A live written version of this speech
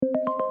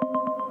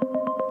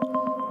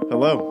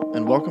Hello,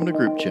 and welcome to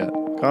Group Chat,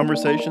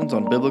 Conversations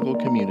on Biblical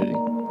Community.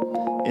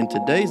 In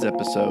today's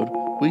episode,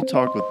 we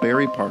talk with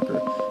Barry Parker,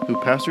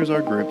 who pastors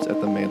our groups at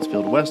the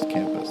Mansfield West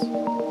campus.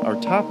 Our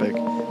topic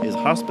is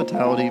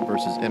hospitality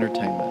versus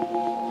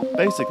entertainment.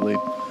 Basically,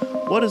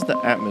 what is the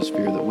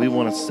atmosphere that we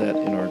want to set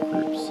in our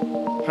groups?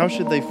 How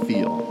should they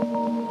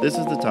feel? This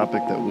is the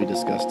topic that we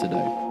discuss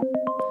today.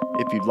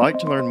 If you'd like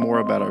to learn more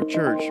about our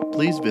church,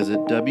 please visit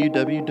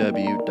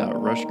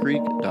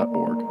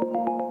www.rushcreek.org.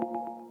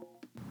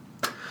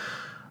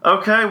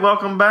 Okay,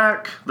 welcome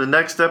back. The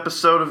next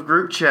episode of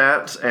Group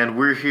Chat, and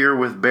we're here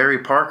with Barry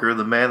Parker,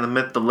 the man, the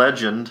myth, the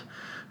legend,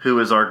 who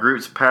is our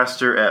group's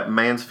pastor at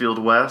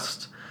Mansfield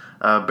West.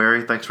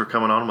 Barry, thanks for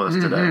coming on with us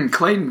today.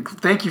 Clayton,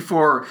 thank you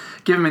for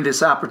giving me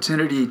this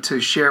opportunity to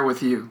share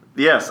with you.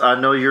 Yes, I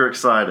know you're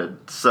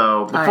excited.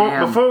 So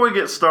before we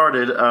get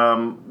started,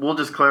 we'll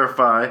just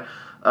clarify.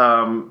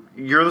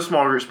 You're the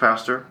small groups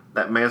pastor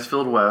at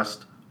Mansfield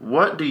West.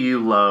 What do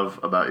you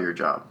love about your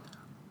job?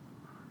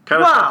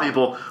 Kind of tell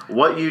people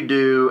what you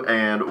do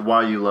and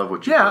why you love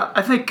what you do. Yeah,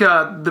 I think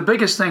the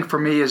biggest thing for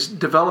me is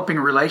developing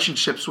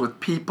relationships with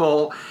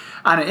people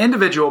on an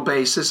individual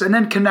basis, and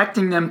then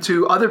connecting them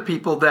to other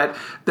people that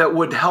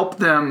would help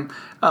them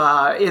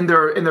in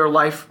their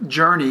life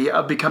journey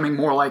of becoming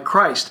more like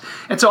Christ.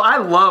 And so I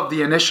love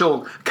the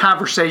initial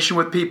conversation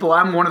with people.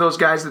 I'm one of those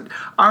guys that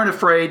aren't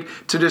afraid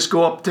to just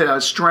go up to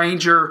a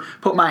stranger,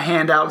 put my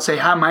hand out and say,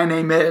 "Hi, my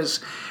name is."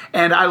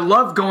 And I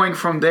love going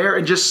from there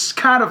and just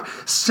kind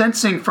of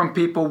sensing from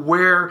people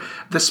where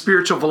the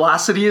spiritual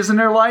velocity is in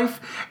their life,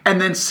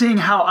 and then seeing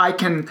how I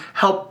can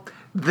help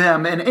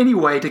them in any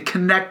way to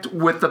connect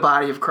with the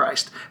body of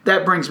Christ.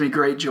 That brings me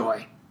great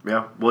joy.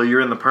 Yeah, well,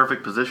 you're in the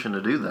perfect position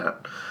to do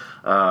that.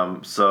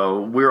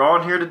 So we're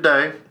on here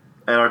today,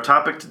 and our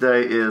topic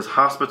today is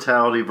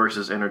hospitality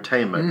versus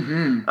entertainment.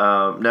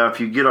 Mm-hmm. Now, if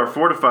you get our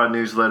Fortified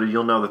newsletter,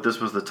 you'll know that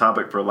this was the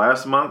topic for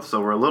last month,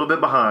 so we're a little bit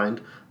behind,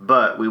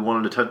 but we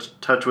wanted to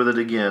touch with it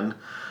again.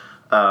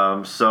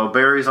 So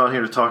Barry's on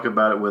here to talk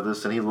about it with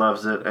us, and he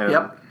loves it.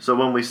 And So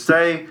when we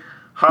say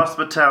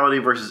hospitality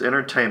versus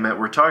entertainment,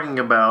 we're talking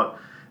about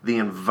the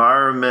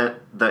environment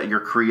that you're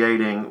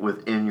creating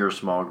within your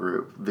small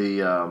group,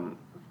 the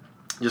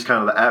just kind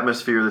of the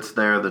atmosphere that's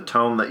there, the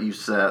tone that you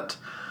set.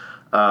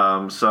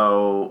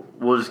 So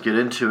we'll just get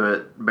into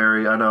it.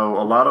 Barry, I know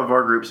a lot of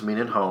our groups meet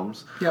in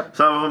homes. Yep.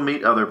 Some of them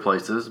meet other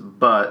places,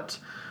 but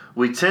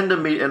we tend to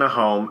meet in a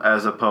home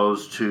as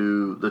opposed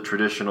to the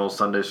traditional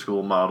Sunday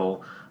school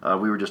model.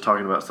 We were just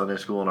talking about Sunday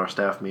school in our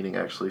staff meeting,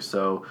 actually.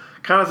 So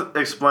kind of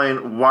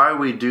explain why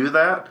we do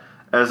that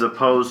as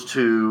opposed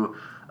to,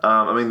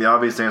 the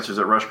obvious answer is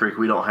at Rush Creek,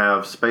 we don't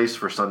have space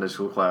for Sunday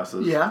school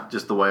classes. Yeah.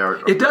 Just the way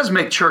It does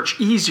make church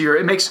easier.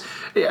 It makes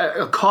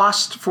a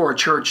cost for a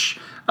church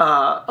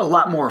a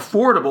lot more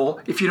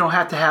affordable if you don't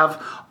have to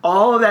have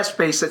all of that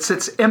space that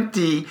sits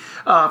empty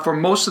for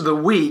most of the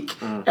week,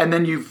 and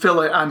then you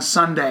fill it on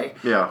Sunday.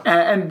 Yeah.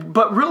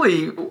 But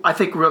really, I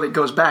think really it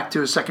goes back to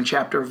the second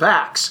chapter of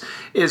Acts,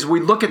 is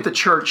we look at the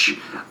church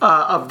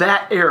of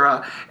that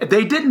era.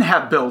 They didn't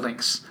have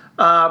buildings.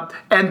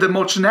 And the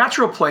most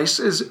natural place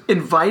is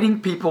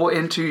inviting people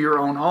into your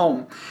own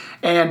home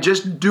and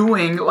just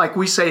doing, like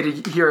we say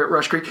here at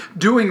Rush Creek,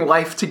 doing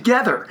life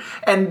together.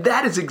 And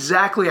that is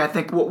exactly, I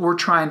think, what we're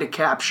trying to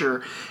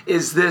capture,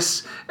 is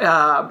this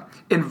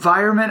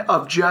environment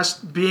of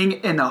just being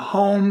in a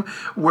home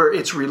where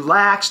it's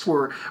relaxed,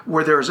 where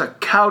there's a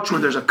couch,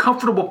 where there's a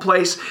comfortable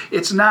place.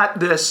 It's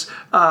not this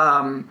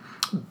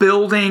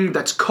building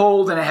that's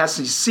cold and it has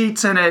these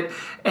seats in it,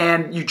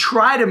 and you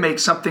try to make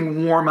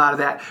something warm out of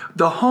that.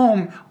 The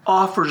home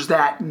offers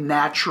that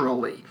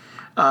naturally.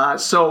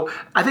 So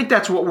I think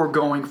that's what we're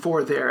going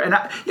for there. And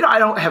I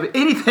don't have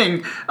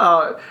anything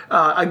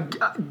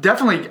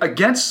definitely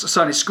against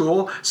Sunday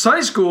school.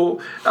 Sunday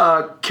school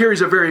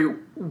carries a very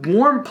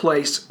warm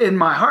place in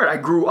my heart. I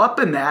grew up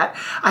in that.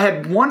 I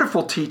had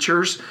wonderful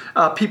teachers,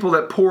 people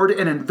that poured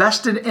and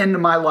invested into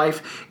my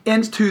life,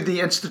 into the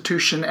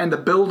institution and the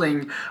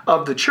building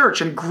of the church.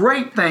 And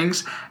great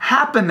things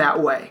happen that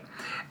way.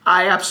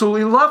 I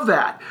absolutely love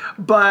that.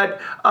 But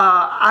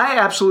I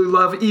absolutely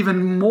love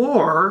even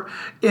more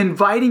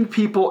inviting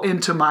people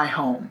into my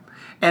home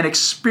and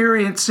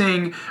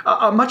experiencing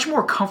a much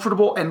more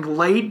comfortable and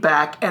laid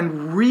back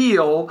and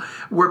real,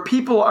 where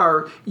people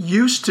are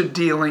used to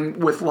dealing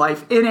with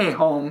life in a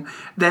home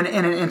than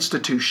in an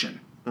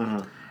institution.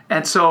 Mm-hmm.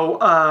 And so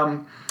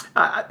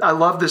I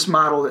love this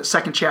model that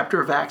second chapter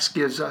of Acts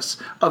gives us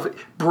of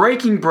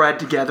breaking bread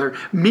together,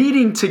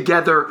 meeting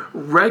together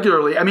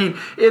regularly. I mean,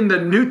 in the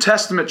New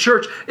Testament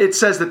church, it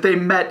says that they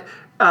met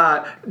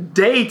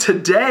day to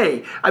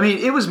day. I mean,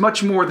 it was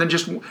much more than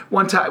just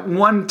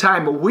one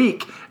time a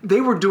week. They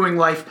were doing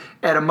life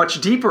at a much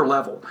deeper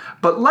level.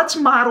 But let's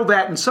model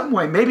that in some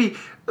way. Maybe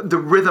the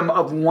rhythm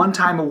of one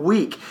time a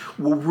week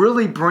will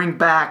really bring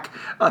back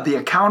the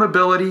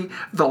accountability,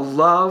 the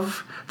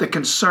love, the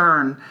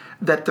concern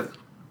that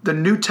the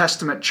New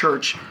Testament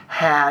church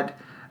had,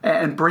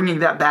 and bringing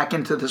that back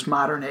into this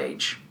modern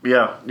age.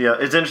 Yeah.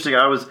 It's interesting.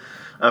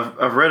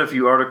 I've read a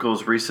few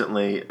articles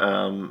recently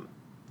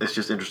it's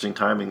just interesting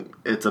timing.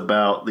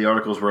 The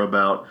articles were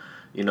about,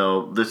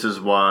 this is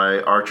why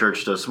our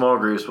church does small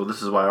groups. Well,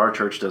 this is why our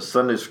church does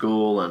Sunday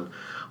school. And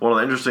one of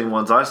the interesting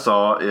ones I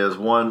saw is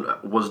one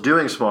was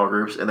doing small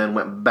groups and then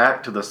went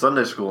back to the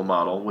Sunday school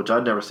model, which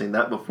I'd never seen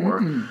that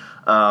before.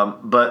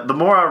 But the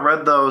more I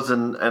read those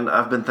and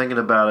I've been thinking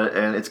about it,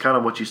 and it's kind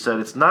of what you said,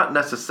 it's not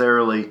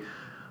necessarily,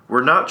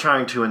 we're not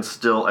trying to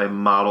instill a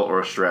model or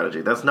a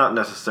strategy. That's not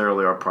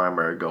necessarily our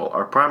primary goal.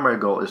 Our primary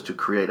goal is to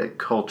create a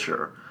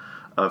culture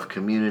of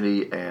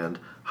community and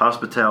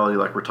hospitality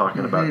like we're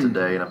talking about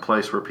today, in a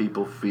place where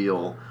people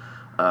feel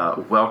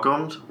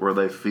welcomed, where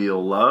they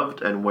feel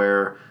loved, and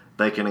where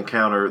they can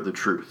encounter the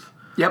truth.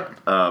 Yep.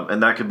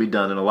 And that could be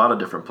done in a lot of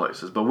different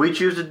places. But we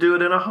choose to do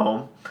it in a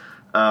home.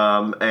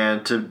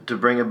 And to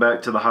bring it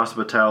back to the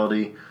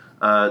hospitality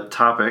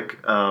topic.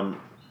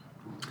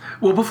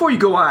 Well, before you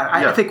go on,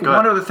 I think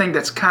one other thing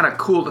that's kind of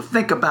cool to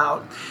think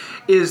about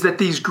is that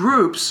these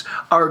groups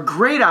are a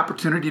great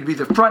opportunity to be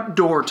the front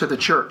door to the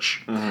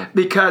church,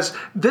 because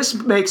this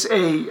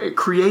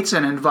creates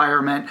an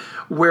environment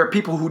where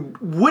people who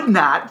would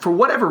not, for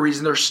whatever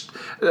reason,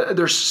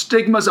 there's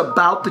stigmas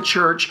about the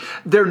church,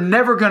 they're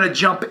never going to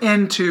jump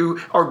into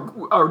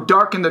or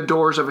darken the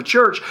doors of a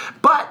church,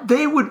 but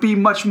they would be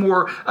much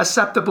more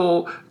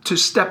acceptable to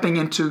stepping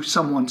into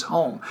someone's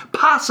home,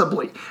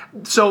 possibly.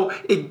 So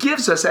it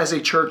gives us as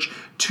a church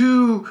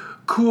two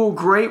cool,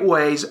 great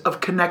ways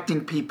of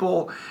connecting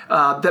people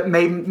that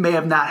may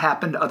have not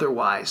happened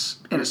otherwise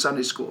in a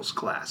Sunday school's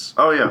class.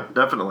 Oh yeah,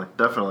 definitely.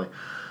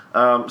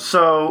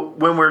 So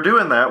when we're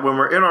doing that, when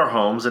we're in our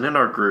homes and in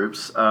our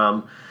groups,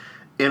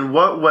 in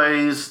what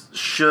ways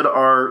should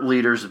our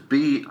leaders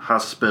be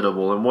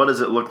hospitable, and what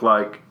does it look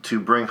like to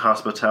bring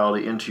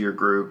hospitality into your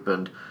group?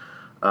 And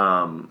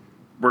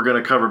we're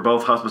going to cover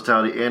both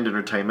hospitality and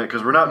entertainment,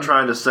 because we're not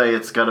trying to say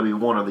it's got to be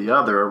one or the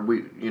other.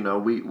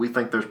 We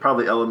think there's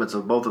probably elements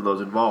of both of those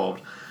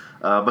involved.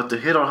 But to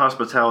hit on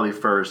hospitality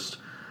first,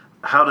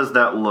 how does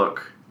that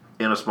look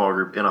in a small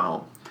group, in a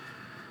home?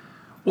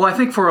 Well, I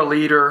think for a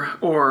leader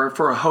or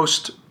for a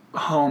host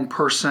home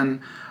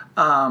person,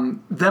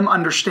 them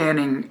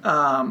understanding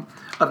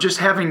of just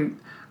having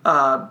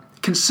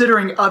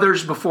considering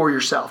others before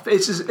yourself.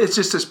 It's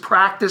just this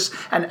practice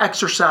and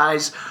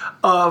exercise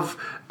of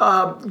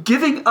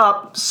giving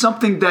up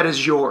something that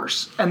is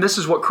yours. And this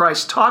is what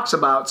Christ talks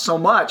about so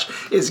much,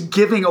 is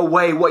giving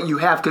away what you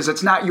have, because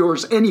it's not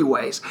yours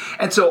anyways.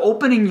 And so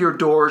opening your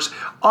doors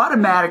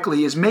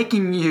automatically is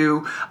making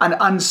you an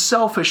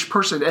unselfish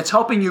person. It's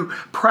helping you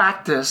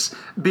practice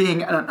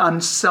being an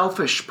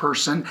unselfish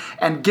person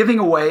and giving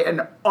away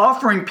and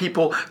offering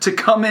people to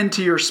come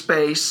into your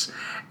space,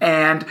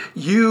 and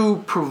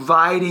you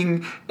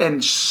providing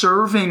and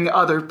serving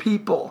other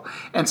people.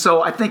 And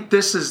so I think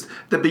this is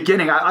the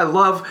beginning. I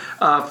love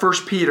 1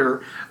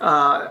 Peter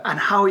and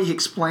how he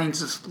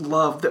explains this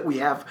love that we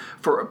have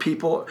for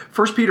people.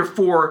 1 Peter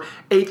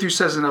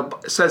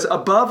 4:8 says,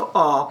 above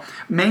all,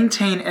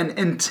 maintain an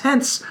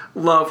intense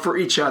love for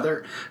each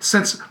other,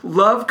 since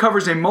love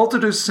covers a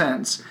multitude of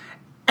sins.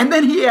 And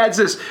then he adds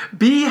this,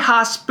 be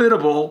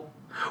hospitable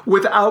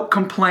without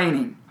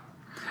complaining.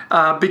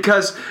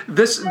 Because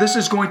this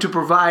is going to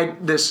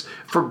provide this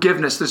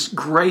forgiveness, this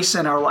grace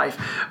in our life.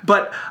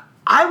 But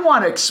I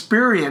want to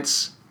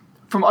experience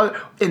from other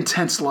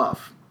intense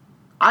love.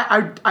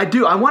 I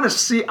do. I want to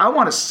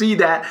see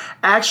that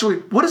actually.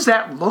 What does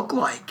that look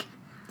like?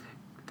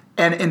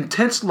 An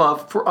intense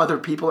love for other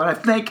people. And I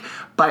think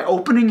by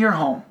opening your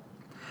home,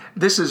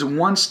 this is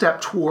one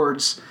step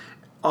towards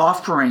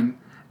offering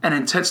an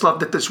intense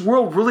love that this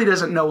world really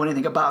doesn't know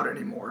anything about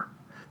anymore.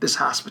 This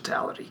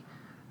hospitality.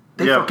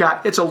 They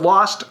forgot. It's a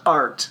lost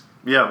art.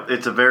 Yeah,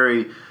 it's a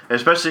very,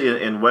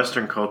 especially in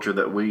Western culture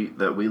that we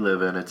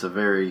live in, it's a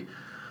very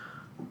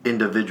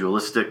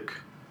individualistic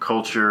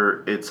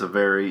culture. It's a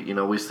very,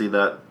 we see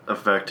that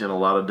effect in a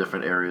lot of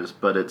different areas,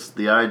 but it's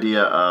the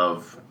idea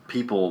of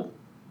people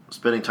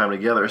spending time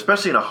together,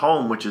 especially in a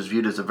home, which is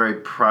viewed as a very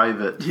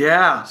private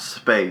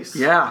space.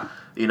 Yeah.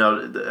 And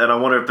I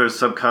wonder if there's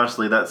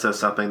subconsciously that says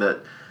something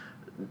that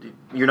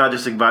you're not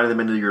just inviting them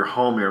into your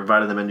home, you're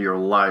inviting them into your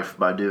life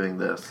by doing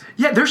this.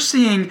 Yeah, they're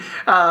seeing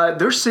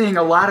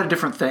a lot of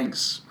different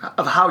things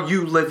of how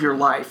you live your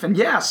life. And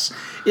yes,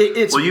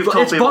 it's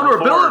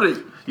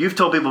vulnerability. You've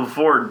told people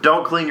before,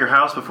 don't clean your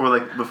house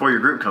before your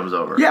group comes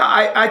over. Yeah,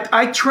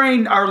 I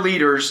train our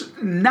leaders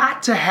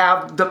not to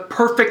have the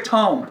perfect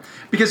home.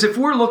 Because if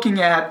we're looking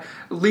at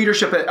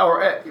leadership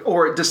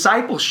or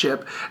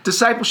discipleship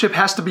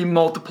has to be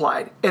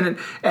multiplied.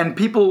 And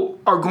people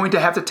are going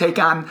to have to take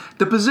on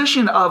the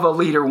position of a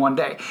leader one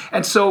day.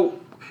 And so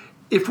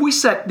if we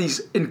set these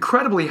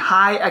incredibly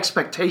high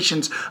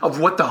expectations of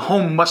what the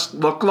home must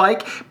look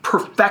like,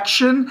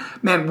 perfection,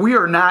 man, we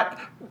are not...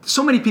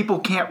 So many people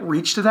can't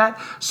reach to that.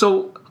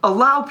 So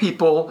allow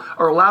people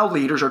or allow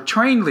leaders or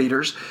train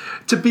leaders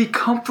to be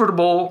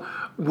comfortable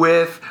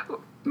with,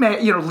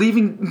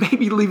 leaving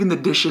the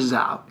dishes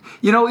out.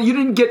 You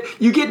didn't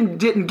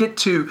get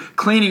to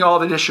cleaning all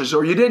the dishes,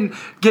 or you didn't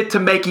get to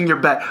making your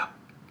bed.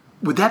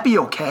 Would that be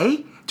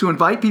okay to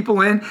invite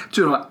people in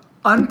to an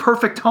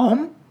unperfect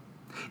home?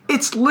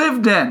 It's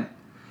lived in.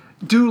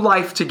 Do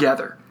life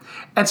together.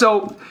 And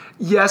so,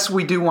 yes,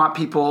 we do want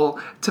people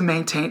to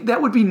maintain.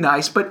 That would be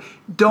nice, but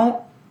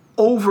don't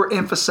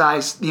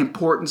overemphasize the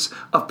importance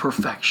of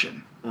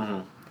perfection.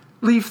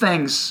 Leave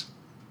things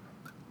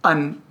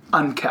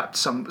unkept,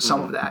 some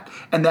of that.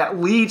 And that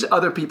leads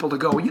other people to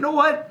go, you know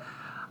what?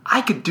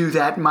 I could do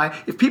that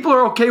if people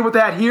are okay with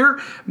that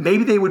here,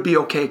 maybe they would be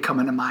okay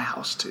coming to my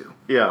house too.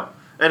 Yeah.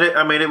 And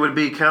it would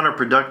be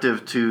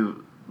counterproductive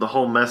to the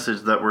whole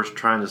message that we're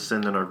trying to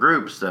send in our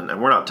groups, and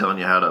we're not telling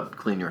you how to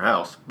clean your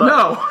house. But,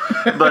 no.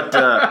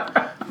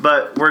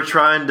 but we're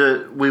trying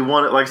to, we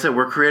want it, like I said,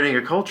 we're creating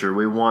a culture.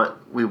 We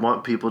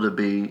want people to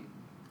be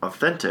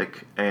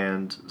authentic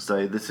and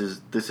say, this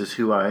is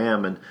who I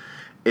am. And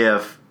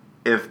if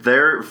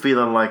they're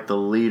feeling like the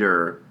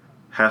leader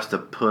has to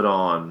put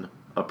on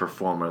a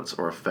performance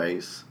or a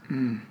face,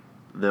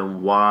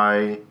 then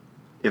why,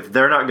 if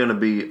they're not going to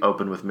be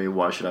open with me,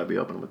 why should I be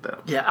open with them?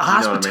 Yeah,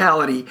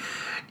 hospitality,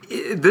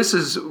 this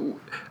is,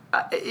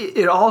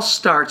 it all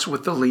starts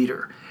with the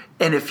leader.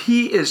 And if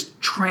he is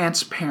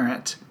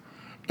transparent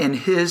in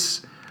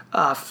his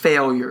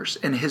failures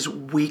and his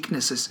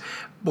weaknesses,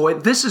 boy,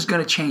 this is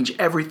going to change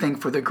everything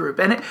for the group.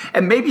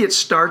 And maybe it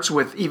starts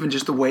with even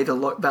just the way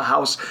the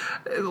house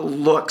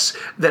looks.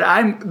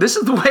 This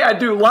is the way I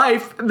do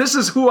life. This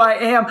is who I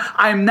am.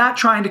 I'm not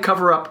trying to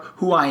cover up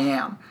who I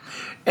am.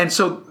 And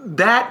so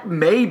that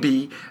may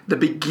be the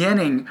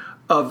beginning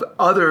of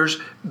others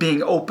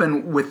being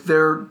open with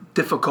their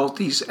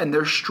difficulties and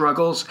their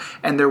struggles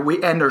and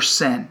their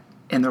sin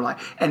in their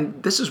life.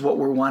 And this is what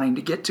we're wanting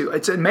to get to.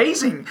 It's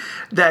amazing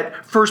that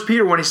 1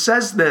 Peter, when he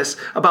says this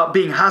about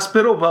being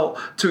hospitable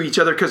to each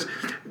other, because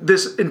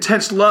this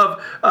intense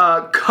love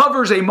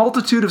covers a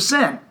multitude of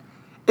sin.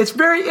 It's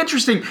very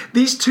interesting.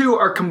 These two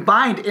are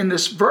combined in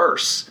this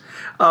verse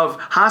of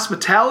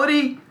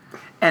hospitality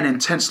and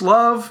intense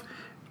love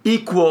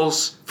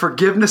equals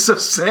forgiveness of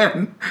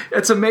sin.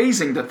 It's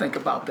amazing to think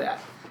about that.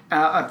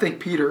 I think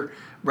Peter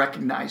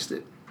recognized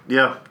it.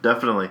 Yeah,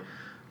 definitely.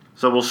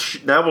 So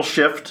now we'll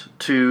shift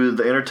to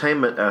the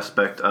entertainment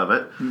aspect of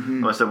it.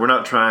 Like I said, we're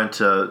not trying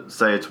to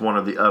say it's one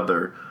or the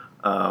other,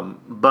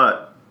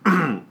 but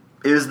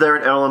is there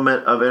an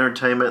element of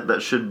entertainment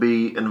that should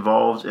be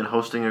involved in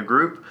hosting a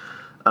group?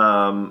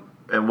 And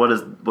what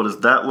does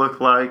that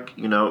look like?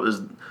 You know,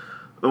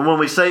 when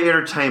we say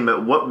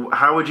entertainment,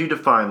 how would you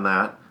define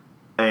that?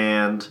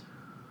 And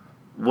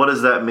what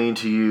does that mean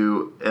to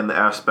you in the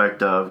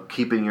aspect of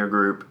keeping your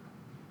group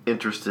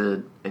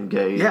interested,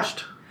 engaged? Yeah.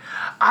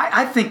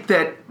 I think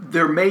that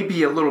there may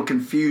be a little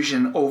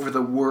confusion over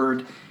the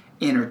word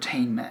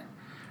entertainment.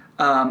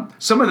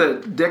 Some of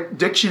the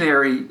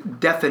dictionary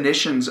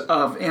definitions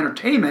of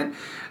entertainment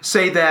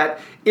say that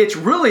it's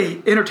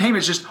really,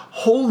 entertainment is just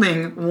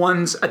holding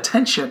one's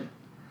attention.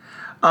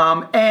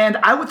 And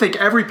I would think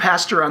every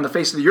pastor on the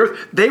face of the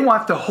earth, they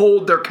want to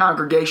hold their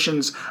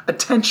congregation's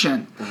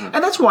attention.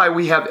 And that's why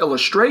we have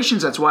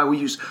illustrations. That's why we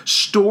use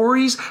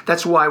stories.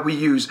 That's why we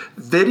use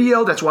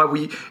video. That's why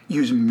we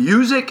use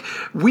music.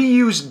 We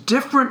use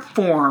different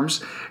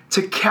forms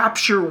to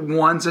capture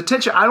one's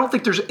attention. I don't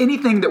think there's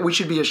anything that we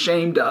should be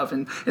ashamed of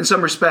in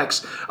some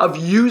respects of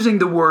using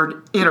the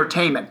word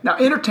entertainment. Now,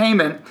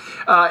 entertainment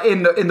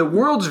in the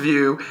world's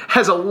view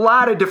has a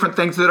lot of different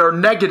things that are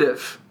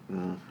negative.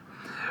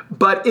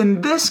 But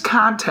in this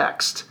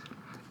context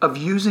of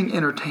using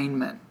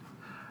entertainment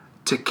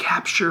to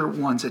capture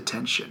one's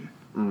attention,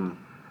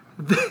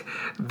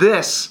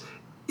 this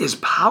is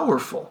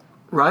powerful,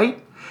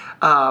 right?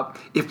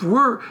 If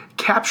we're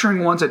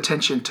capturing one's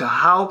attention to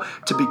how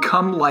to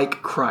become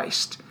like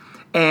Christ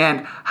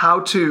and how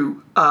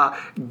to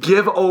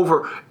give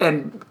over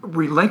and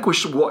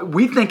relinquish what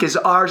we think is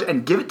ours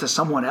and give it to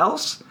someone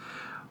else,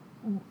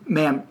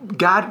 man,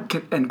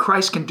 God and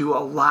Christ can do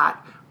a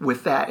lot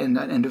with that in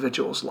an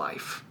individual's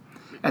life.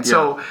 And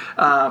so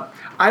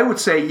I would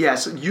say,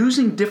 yes,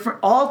 using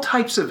all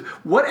types of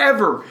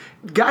whatever.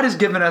 God has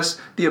given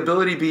us the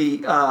ability to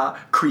be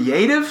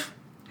creative,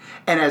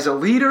 and as a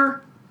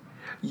leader,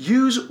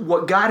 use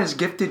what God has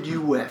gifted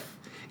you with.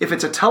 If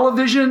it's a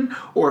television,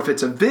 or if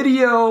it's a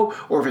video,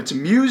 or if it's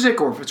music,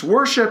 or if it's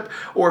worship,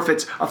 or if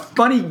it's a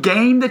funny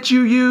game that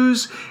you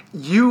use,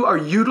 you are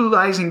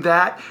utilizing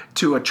that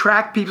to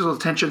attract people's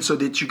attention so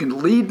that you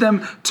can lead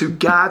them to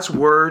God's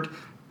Word.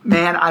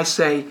 Man, I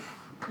say,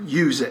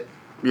 use it.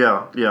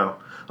 Yeah.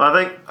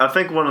 I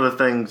think one of the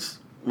things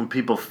when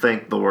people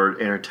think the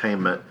word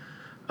entertainment,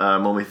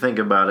 when we think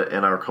about it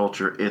in our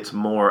culture, it's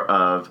more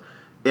of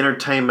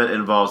entertainment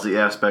involves the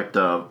aspect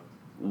of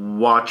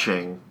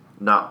watching,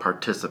 not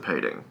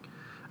participating.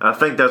 And I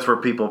think that's where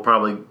people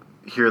probably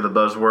hear the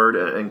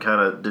buzzword and kind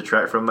of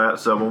detract from that.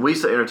 So when we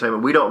say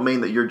entertainment, we don't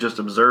mean that you're just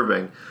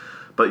observing,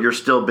 but you're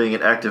still being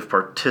an active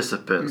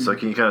participant. So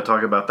can you kind of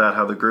talk about that,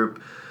 how the group...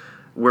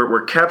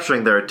 We're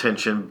capturing their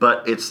attention,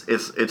 but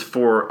it's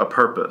for a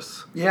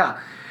purpose. Yeah,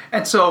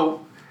 and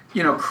so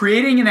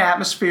creating an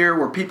atmosphere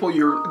where people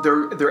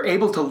they're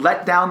able to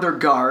let down their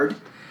guard,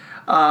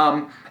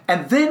 and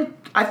And then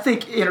I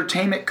think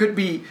entertainment could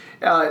be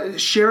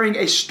sharing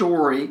a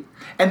story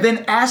and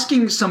then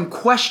asking some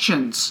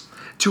questions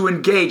to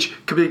engage,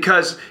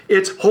 because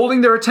it's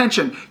holding their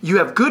attention. You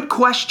have good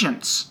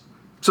questions.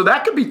 So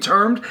that could be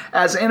termed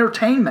as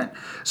entertainment.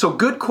 So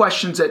good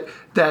questions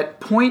that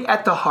point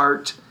at the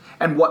heart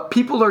and what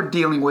people are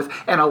dealing with,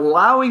 and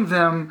allowing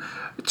them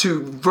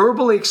to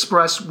verbally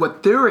express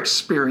what they're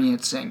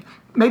experiencing,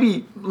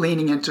 maybe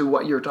leaning into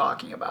what you're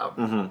talking about.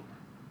 Mm-hmm.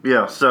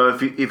 Yeah. So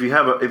if you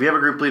have a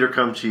group leader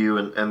come to you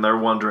and they're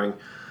wondering,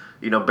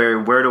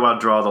 Barry, where do I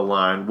draw the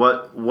line?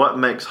 What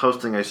makes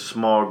hosting a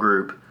small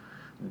group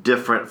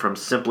different from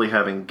simply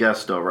having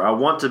guests over? I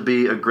want to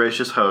be a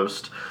gracious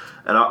host,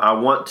 and I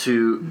want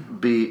to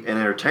be an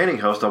entertaining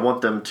host. I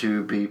want them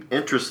to be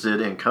interested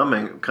in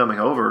coming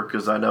over,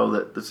 because I know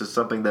that this is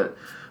something that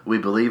we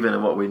believe in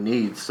and what we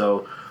need.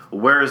 So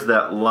where is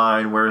that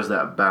line? Where is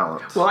that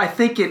balance? Well, I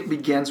think it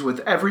begins with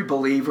every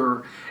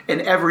believer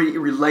and every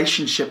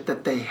relationship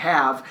that they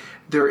have.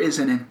 There is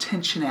an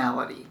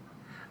intentionality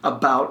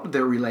about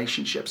their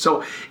relationship.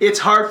 So it's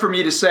hard for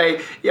me to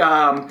say,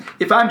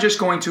 if I'm just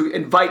going to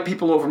invite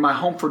people over my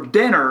home for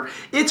dinner,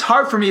 it's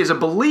hard for me as a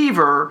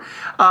believer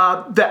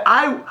that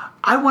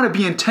I want to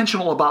be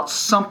intentional about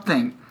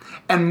something.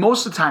 And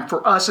most of the time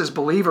for us as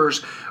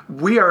believers,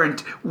 we're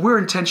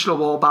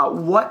intentional about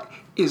what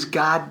is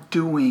God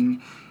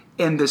doing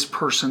in this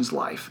person's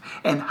life,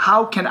 and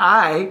how can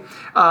I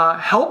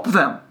help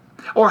them?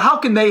 Or how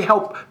can they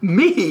help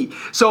me?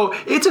 So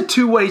it's a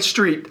two-way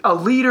street. A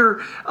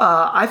leader,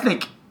 I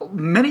think,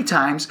 many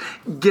times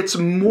gets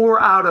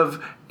more out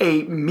of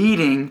a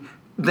meeting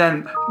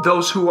than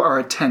those who are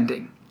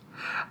attending,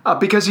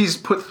 because he's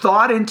put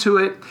thought into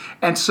it.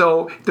 And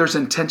so there's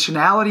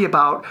intentionality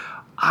about,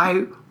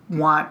 I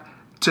want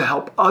to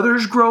help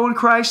others grow in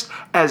Christ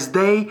as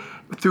they,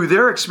 through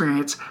their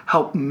experience,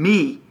 help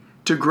me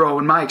to grow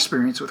in my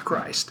experience with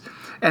Christ.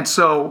 And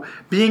so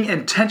being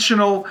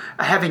intentional,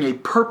 having a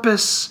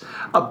purpose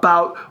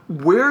about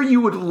where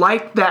you would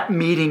like that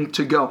meeting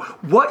to go,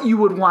 what you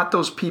would want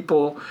those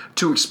people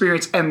to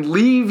experience and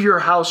leave your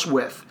house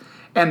with.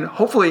 And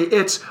hopefully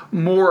it's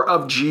more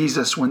of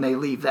Jesus when they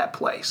leave that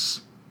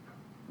place.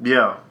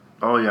 Yeah.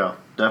 Oh, yeah,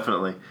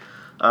 definitely.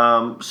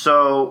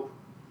 So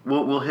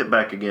we'll hit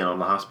back again on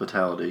the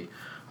hospitality.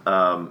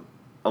 A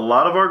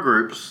lot of our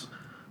groups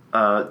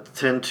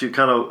tend to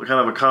kind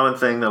of a common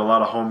thing that a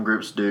lot of home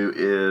groups do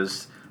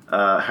is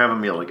have a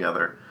meal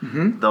together.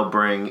 Mm-hmm. They'll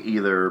bring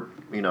either,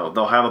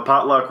 they'll have a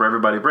potluck where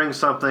everybody brings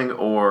something,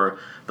 or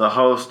the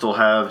host will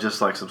have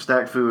just like some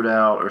snack food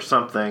out or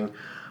something.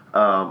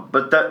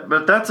 But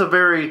that's a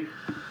very,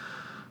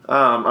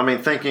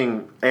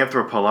 thinking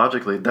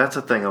anthropologically, that's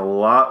a thing a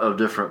lot of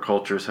different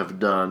cultures have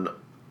done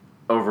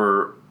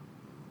over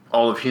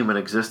all of human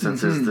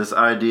existence. Mm-hmm. Is this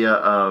idea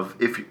of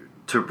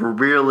to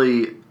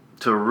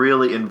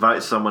really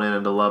invite someone in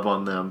and to love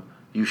on them,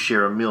 you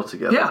share a meal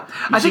together. Yeah,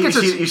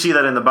 you see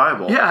that in the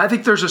Bible. Yeah, I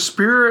think there's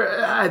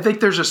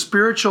a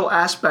spiritual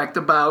aspect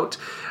about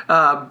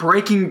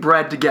breaking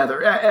bread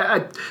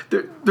together.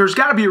 There's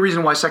got to be a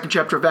reason why second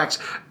chapter of Acts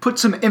put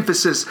some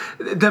emphasis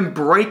them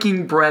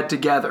breaking bread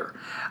together.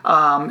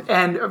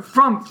 And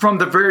from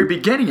the very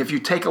beginning, if you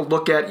take a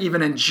look at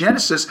even in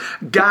Genesis,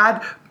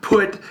 God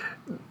put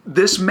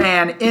this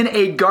man in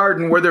a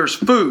garden where there's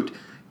food.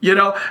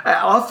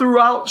 All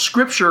throughout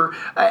Scripture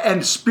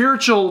and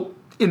spiritual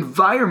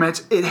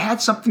environments, it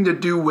had something to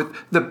do with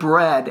the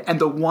bread and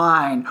the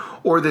wine,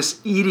 or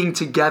this eating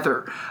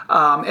together.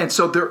 And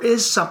so there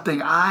is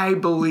something, I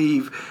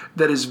believe,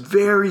 that is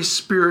very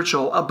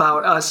spiritual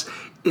about us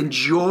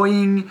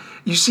enjoying.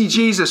 You see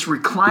Jesus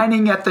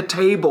reclining at the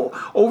table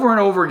over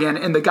and over again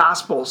in the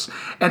Gospels.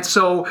 And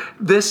so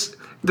there's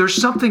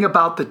something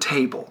about the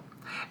table.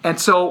 And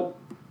so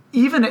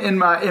even in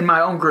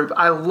my own group,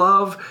 I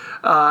love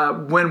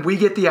when we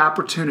get the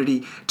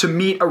opportunity to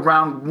meet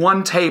around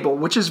one table,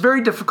 which is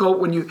very difficult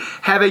when you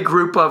have a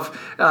group of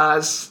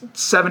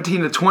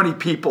 17 to 20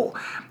 people.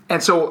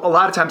 And so a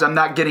lot of times I'm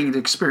not getting to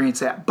experience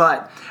that.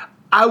 But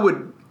I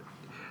would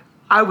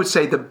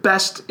say the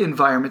best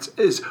environments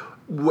is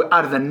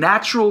out of the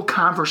natural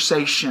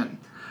conversation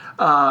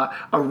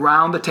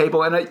around the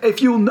table. And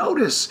if you'll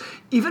notice,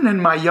 even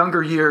in my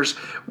younger years,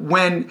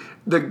 when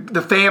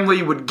the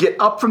family would get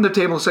up from the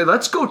table and say,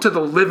 let's go to the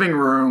living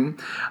room,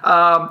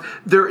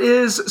 there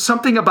is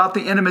something about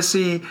the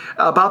intimacy,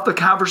 about the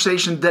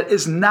conversation that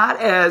is not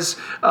as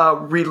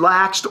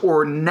relaxed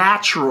or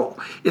natural.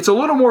 It's a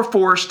little more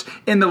forced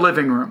in the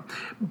living room.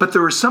 But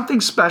there is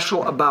something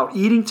special about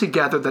eating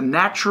together, the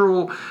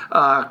natural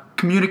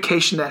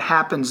communication that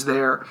happens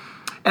there.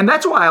 And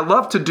that's why I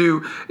love to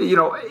do,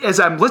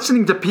 as I'm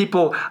listening to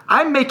people,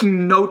 I'm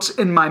making notes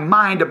in my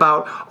mind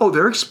about,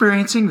 they're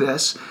experiencing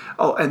this,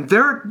 and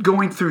they're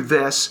going through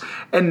this.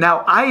 And now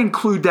I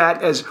include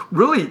that as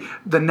really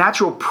the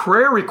natural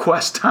prayer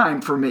request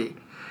time for me.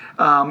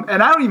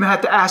 And I don't even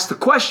have to ask the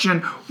question,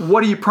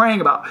 what are you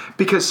praying about?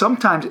 Because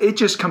sometimes it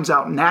just comes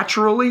out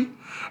naturally.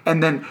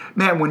 And then,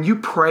 man, when you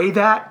pray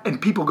that and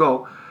people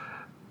go,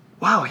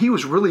 wow, he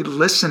was really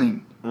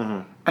listening.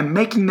 Mm-hmm. and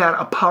making that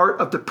a part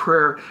of the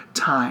prayer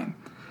time.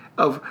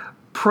 Of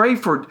pray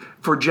for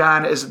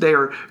John as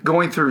they're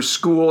going through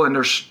school and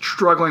they're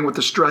struggling with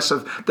the stress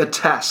of the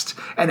test.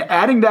 And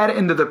adding that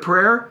into the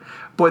prayer,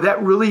 boy, that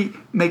really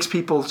makes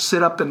people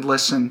sit up and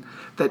listen,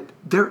 that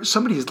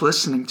somebody is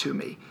listening to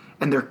me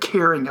and they're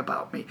caring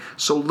about me.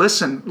 So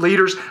listen,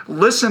 leaders,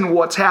 listen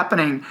what's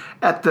happening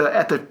at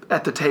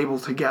the table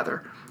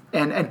together,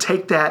 and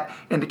take that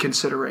into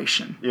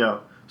consideration. Yeah.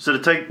 So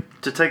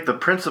to take the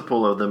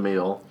principle of the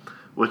meal,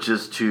 which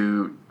is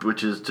to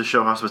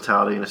show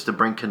hospitality and it's to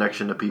bring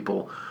connection to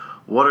people,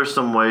 what are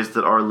some ways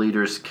that our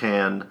leaders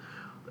can,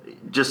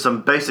 just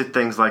some basic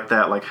things like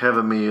that, like have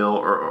a meal,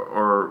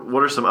 or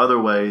what are some other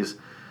ways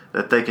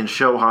that they can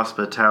show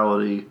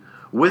hospitality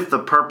with the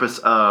purpose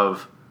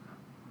of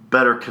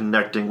better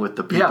connecting with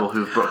the people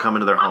who've come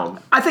into their home?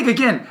 I think,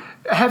 again,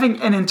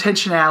 having an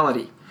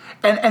intentionality,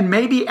 and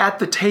maybe at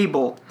the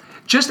table,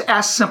 just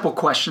ask simple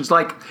questions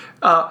like,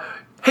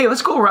 hey,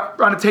 let's go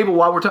around the table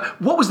while we're talking.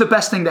 What was the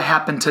best thing to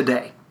happen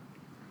today?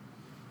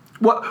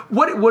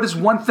 What is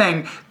one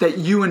thing that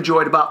you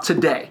enjoyed about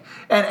today?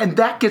 And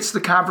that gets the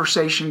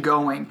conversation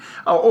going.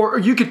 Or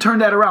you could turn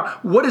that around.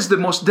 What is the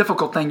most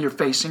difficult thing you're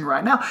facing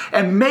right now?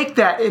 And make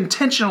that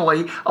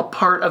intentionally a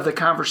part of the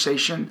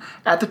conversation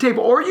at the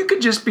table. Or you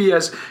could just be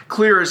as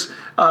clear as,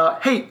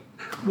 hey,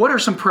 what are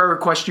some prayer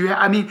requests you have?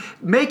 I mean,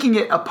 making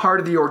it a part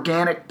of the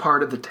organic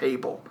part of the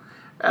table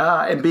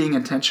and being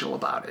intentional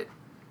about it.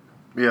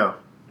 Yeah.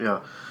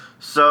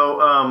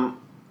 So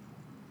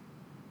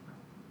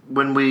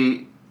when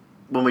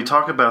we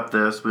talk about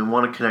this, we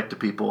want to connect to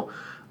people.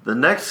 The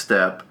next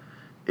step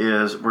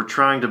is we're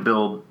trying to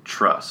build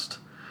trust.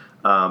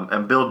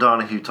 And Bill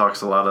Donahue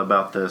talks a lot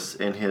about this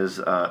in his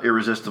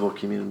Irresistible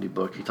Community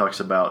book. He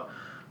talks about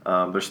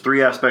there's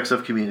 3 aspects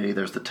of community.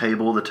 There's the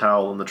table, the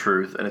towel, and the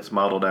truth, and it's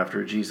modeled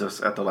after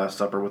Jesus at the Last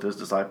Supper with his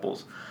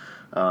disciples.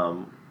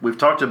 We've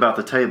talked about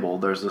the table.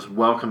 There's this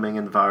welcoming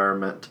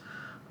environment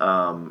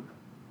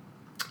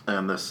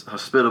and this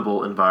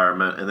hospitable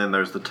environment, and then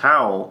there's the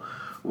towel,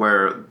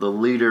 where the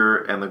leader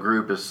and the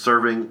group is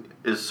serving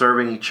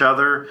each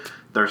other.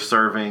 They're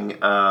serving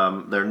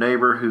their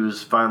neighbor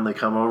who's finally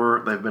come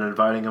over. They've been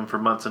inviting them for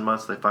months and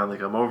months. They finally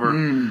come over,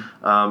 and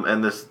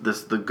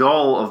the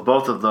goal of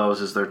both of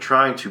those is they're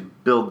trying to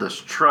build this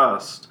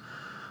trust,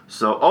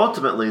 so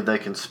ultimately they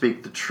can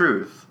speak the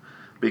truth,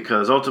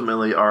 because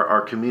ultimately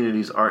our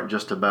communities aren't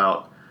just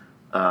about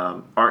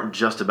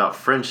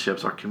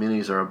friendships. Our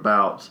communities are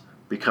about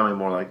becoming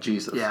more like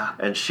Jesus,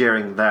 and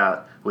sharing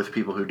that with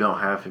people who don't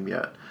have him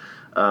yet.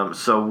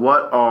 So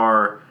what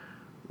are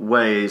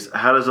ways,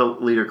 how does a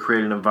leader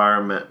create an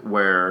environment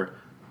where,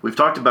 we've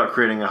talked about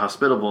creating a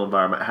hospitable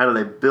environment, how do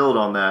they build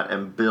on that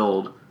and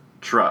build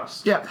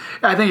trust? Yeah,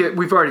 I think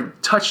we've already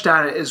touched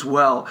on it as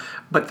well,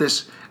 but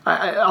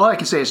all I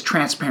can say is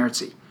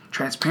transparency.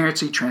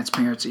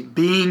 Transparency.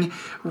 Being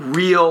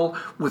real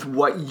with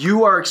what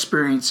you are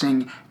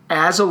experiencing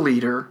as a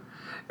leader,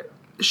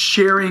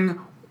 sharing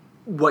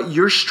what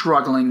you're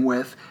struggling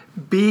with,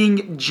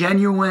 being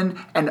genuine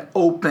and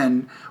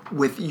open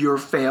with your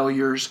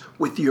failures,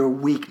 with your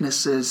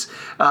weaknesses.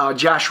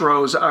 Josh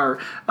Rose, our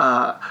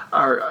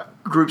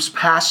group's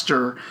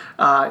pastor,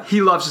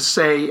 he loves to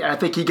say, I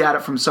think he got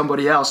it from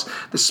somebody else,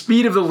 the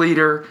speed of the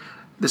leader,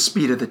 the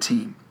speed of the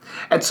team.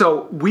 And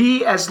so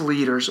we as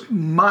leaders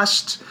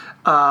must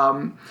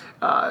model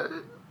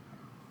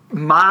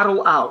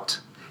out.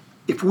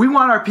 If we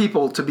want our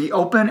people to be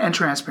open and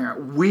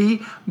transparent,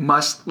 we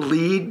must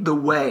lead the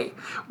way.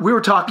 We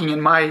were talking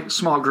in my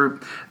small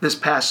group this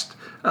past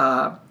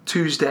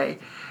Tuesday,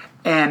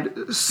 and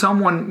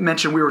someone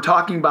mentioned, we were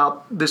talking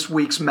about this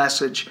week's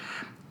message,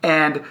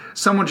 and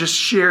someone just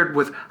shared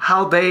with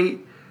how they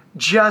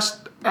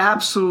just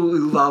absolutely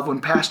love when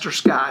Pastor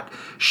Scott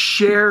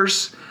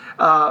shares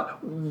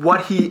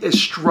what he is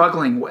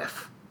struggling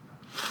with,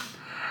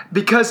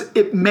 because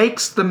it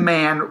makes the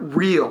man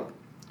real.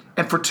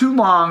 And for too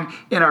long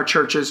in our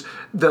churches,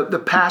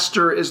 the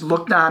pastor is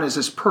looked on as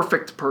this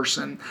perfect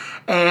person.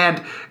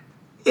 And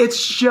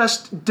it's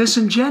just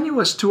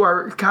disingenuous to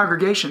our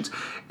congregations.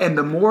 And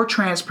the more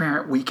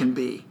transparent we can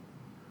be,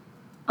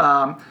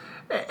 and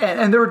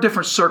there are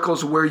different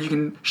circles where you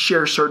can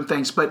share certain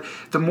things, but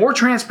the more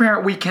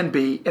transparent we can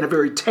be in a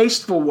very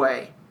tasteful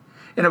way,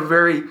 in a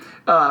very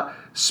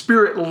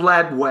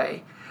spirit-led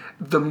way,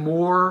 the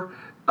more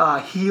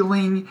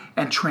healing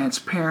and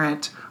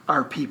transparent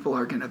our people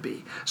are going to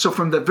be. So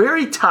from the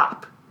very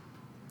top,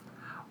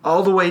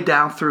 all the way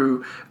down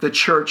through the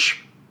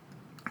church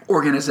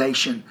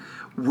organization,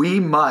 we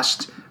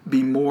must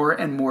be more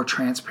and more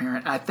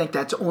transparent. I think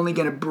that's only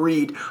going to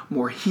breed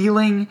more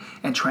healing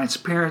and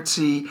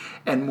transparency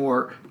and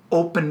more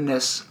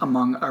openness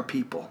among our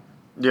people.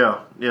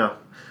 Yeah.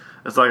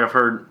 It's like I've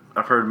heard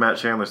Matt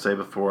Chandler say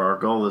before, our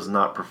goal is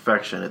not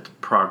perfection, it's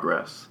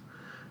progress.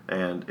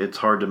 And it's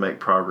hard to make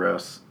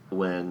progress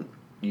when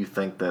you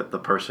think that the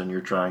person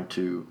next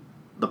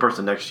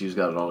to you's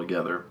got it all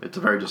together. It's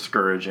a very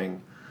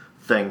discouraging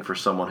thing for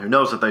someone who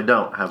knows that they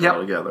don't have it all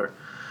together.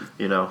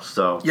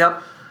 So.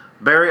 Yep.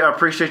 Barry, I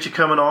appreciate you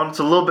coming on. It's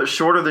a little bit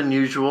shorter than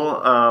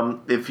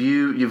usual. If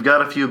you've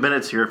got a few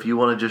minutes here, if you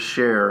want to just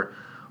share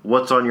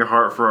what's on your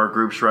heart for our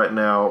groups right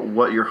now,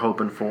 what you're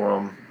hoping for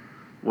them,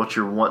 what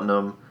you're wanting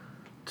them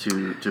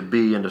to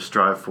be and to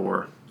strive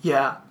for.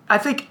 Yeah, I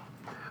think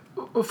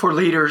for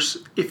leaders,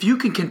 if you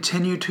can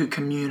continue to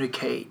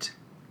communicate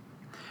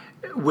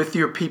with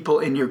your people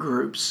in your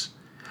groups,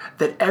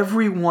 that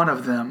every one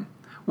of them,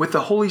 with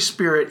the Holy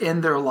Spirit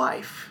in their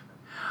life,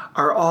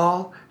 are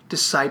all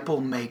disciple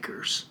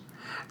makers.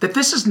 That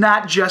this is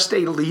not just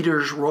a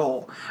leader's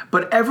role,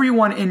 but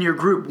everyone in your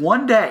group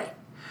one day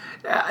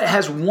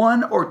has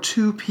one or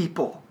two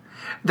people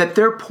that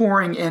they're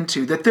pouring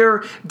into, that they're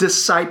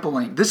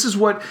discipling. This is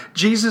what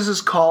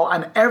Jesus' call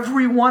on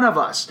every one of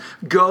us.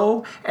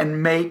 Go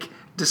and make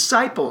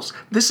disciples.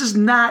 This is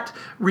not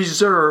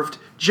reserved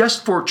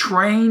just for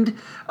trained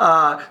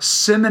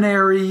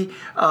seminary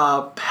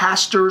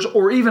pastors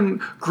or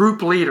even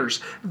group leaders.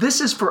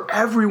 This is for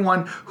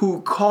everyone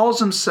who calls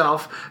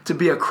himself to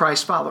be a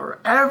Christ follower.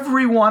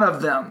 Every one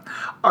of them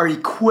are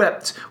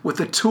equipped with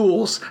the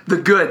tools, the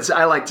goods,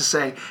 I like to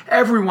say.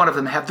 Every one of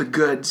them have the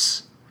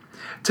goods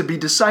to be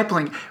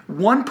discipling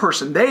one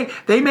person. They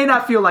may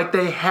not feel like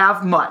they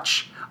have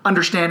much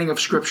understanding of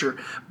Scripture,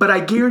 but I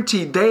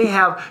guarantee they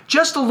have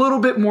just a little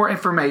bit more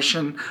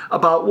information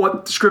about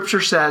what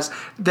Scripture says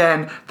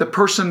than the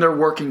person they're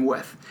working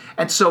with.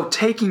 And so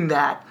taking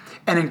that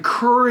and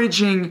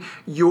encouraging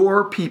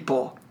your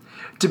people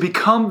to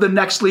become the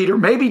next leader,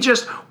 maybe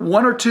just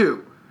one or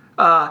two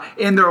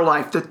in their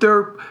life, that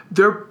they're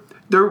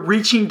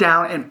reaching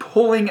down and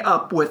pulling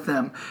up with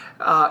them.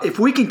 If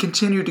we can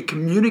continue to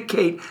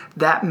communicate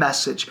that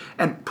message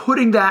and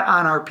putting that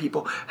on our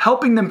people,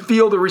 helping them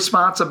feel the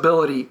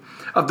responsibility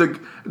of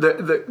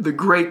the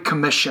Great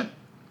Commission,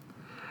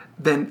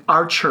 then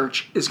our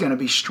church is going to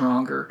be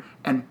stronger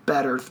and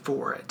better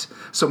for it.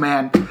 So,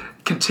 man,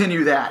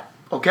 continue that,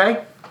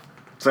 okay?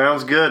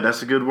 Sounds good.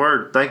 That's a good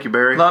word. Thank you,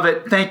 Barry. Love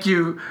it. Thank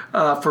you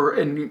for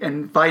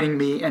inviting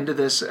me into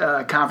this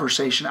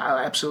conversation.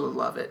 I absolutely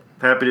love it.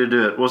 Happy to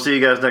do it. We'll see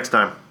you guys next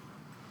time.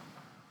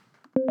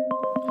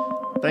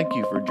 Thank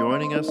you for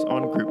joining us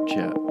on Group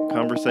Chat,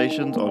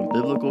 Conversations on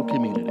Biblical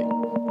Community.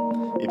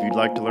 If you'd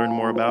like to learn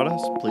more about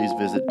us, please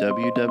visit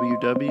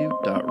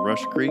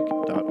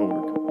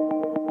www.rushcreek.org.